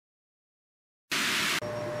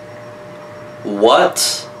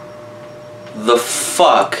What the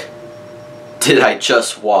fuck did I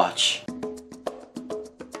just watch?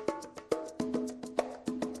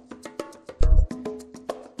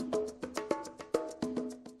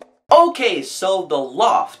 Okay, so the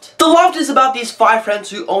Loft. The Loft is about these 5 friends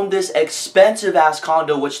who own this expensive ass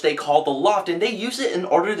condo which they call the Loft, and they use it in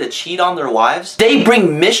order to cheat on their wives. They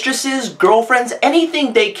bring mistresses, girlfriends,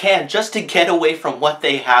 anything they can just to get away from what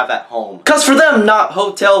they have at home. Cause for them, not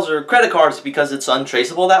hotels or credit cards because it's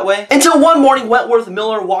untraceable that way. Until one morning Wentworth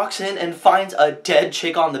Miller walks in and finds a dead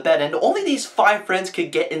chick on the bed, and only these 5 friends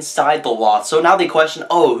could get inside the Loft. So now they question,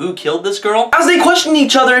 oh, who killed this girl? As they question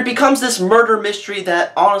each other, it becomes this murder mystery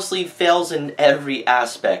that honestly fails in every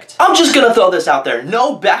aspect. I'm just gonna throw this out there.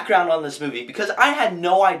 No background on this movie because I had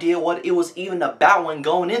no idea what it was even about when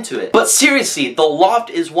going into it. But seriously, The Loft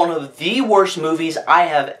is one of the worst movies I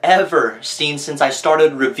have ever seen since I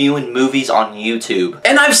started reviewing movies on YouTube.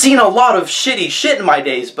 And I've seen a lot of shitty shit in my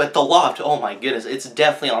days, but The Loft, oh my goodness, it's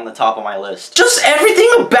definitely on the top of my list. Just everything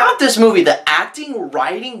about this movie, the acting,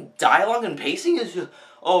 writing, dialogue, and pacing is just...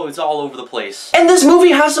 oh, it's all over the place. And this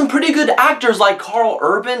movie has some pretty good actors like Carl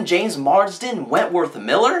Urban, James Marsden, Wentworth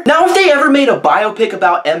Miller. Now, if they ever made a biopic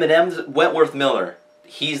about Eminem, Wentworth Miller,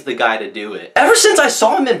 he's the guy to do it. Ever since I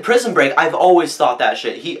saw him in Prison Break, I've always thought that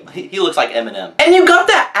shit. He looks like Eminem. And you got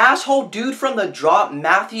that asshole dude from The Drop,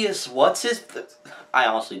 Matthias, what's his... I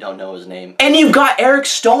honestly don't know his name. And you've got Eric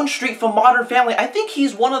Stonestreet from Modern Family. I think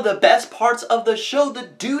he's one of the best parts of the show. The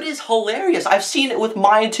dude is hilarious. I've seen it with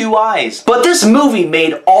my 2 eyes. But this movie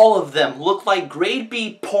made all of them look like grade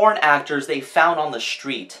B porn actors they found on the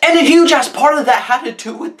street. And a huge ass part of that had to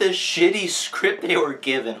do with the shitty script they were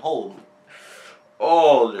given.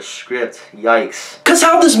 Oh, the script. Yikes. Cause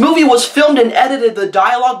how this movie was filmed and edited, the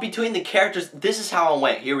dialogue between the characters, this is how it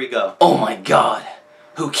went. Here we go. Oh my god.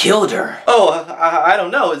 Who killed her? Oh, I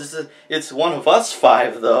don't know. It's one of us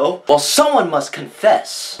 5, though. Well, someone must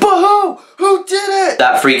confess. But who? Who did it?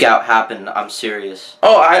 That freak out happened. I'm serious.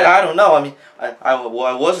 Oh, I don't know. I mean, I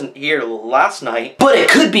wasn't here last night. But it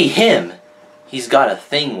could be him. He's got a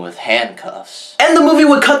thing with handcuffs. And the movie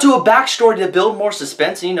would cut to a backstory to build more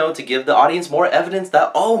suspense, you know, to give the audience more evidence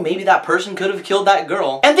that, oh, maybe that person could have killed that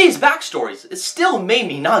girl. And these backstories, it still made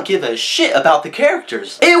me not give a shit about the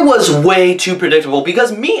characters. It was way too predictable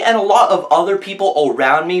because me and a lot of other people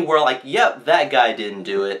around me were like, yep, that guy didn't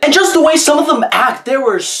do it. And just the way some of them act, they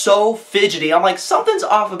were so fidgety. I'm like, something's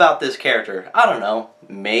off about this character. I don't know.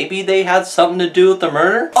 Maybe they had something to do with the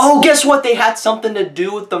murder? Oh, guess what? They had something to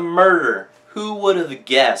do with the murder. Who would have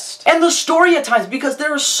guessed? And the story at times, because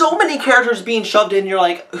there are so many characters being shoved in, you're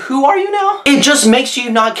like, who are you now? It just makes you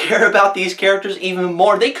not care about these characters even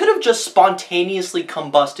more. They could have just spontaneously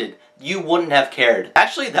combusted. You wouldn't have cared.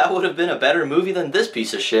 Actually, that would have been a better movie than this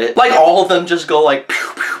piece of shit. Like, all of them just go like,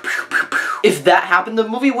 pew, pew, pew, pew, pew. If that happened, the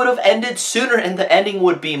movie would have ended sooner and the ending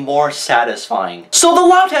would be more satisfying. So The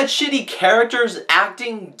Loft had shitty characters,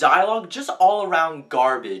 acting, dialogue, just all around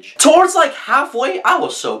garbage. Towards like halfway, I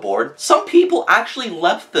was so bored. Some people actually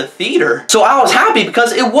left the theater. So I was happy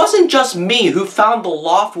because it wasn't just me who found The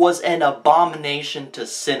Loft was an abomination to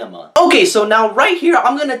cinema. Okay, so now right here,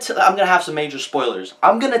 I'm gonna have some major spoilers.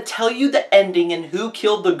 I'm gonna tell you the ending and who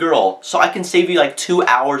killed the girl so I can save you like 2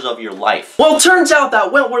 hours of your life. Well, it turns out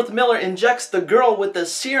that Wentworth Miller injects the girl with the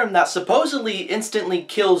serum that supposedly instantly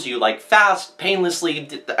kills you, like fast, painlessly.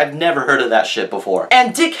 I've never heard of that shit before.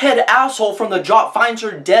 And dickhead asshole from The Drop finds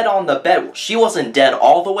her dead on the bed. She wasn't dead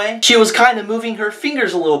all the way. She was kind of moving her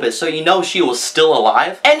fingers a little bit, so you know she was still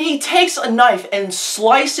alive. And he takes a knife and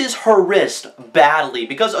slices her wrist badly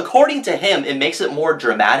because according to him, it makes it more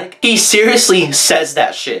dramatic. He seriously says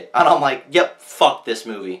that shit. And I'm like, yep. Fuck this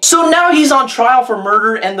movie. So now he's on trial for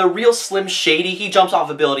murder and the real Slim Shady, he jumps off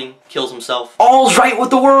a building, kills himself. All's right with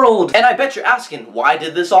the world. And I bet you're asking, why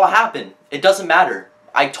did this all happen? It doesn't matter.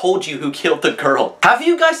 I told you who killed the girl. Have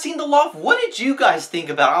you guys seen The Loft? What did you guys think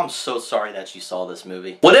about it? I'm so sorry that you saw this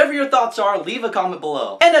movie. Whatever your thoughts are, leave a comment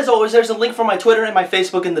below. And as always, there's a link for my Twitter and my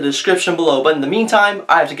Facebook in the description below. But in the meantime,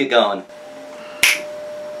 I have to get going.